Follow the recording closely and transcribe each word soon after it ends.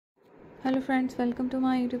Hello friends, welcome to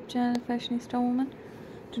my YouTube channel Fashionista Woman.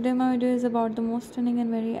 Today my video is about the most stunning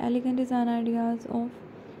and very elegant design ideas of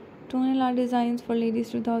tonal art designs for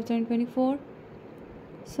ladies 2024.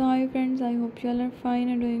 So hi friends, I hope you all are fine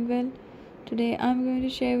and doing well. Today I'm going to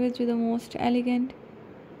share with you the most elegant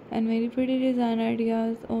and very pretty design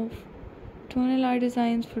ideas of tonal art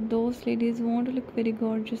designs for those ladies who want to look very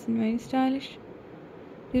gorgeous and very stylish.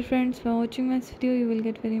 Dear friends, by watching this video you will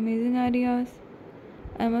get very amazing ideas.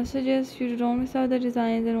 I must suggest you to don't miss out the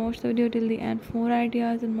designs and watch the video till the end for more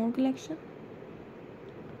ideas and more collection.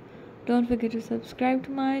 Don't forget to subscribe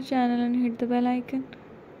to my channel and hit the bell icon.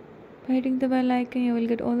 By hitting the bell icon you will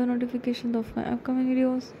get all the notifications of my upcoming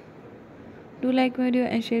videos. Do like my video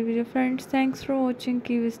and share with your friends. Thanks for watching.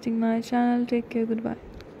 Keep visiting my channel. Take care. Goodbye.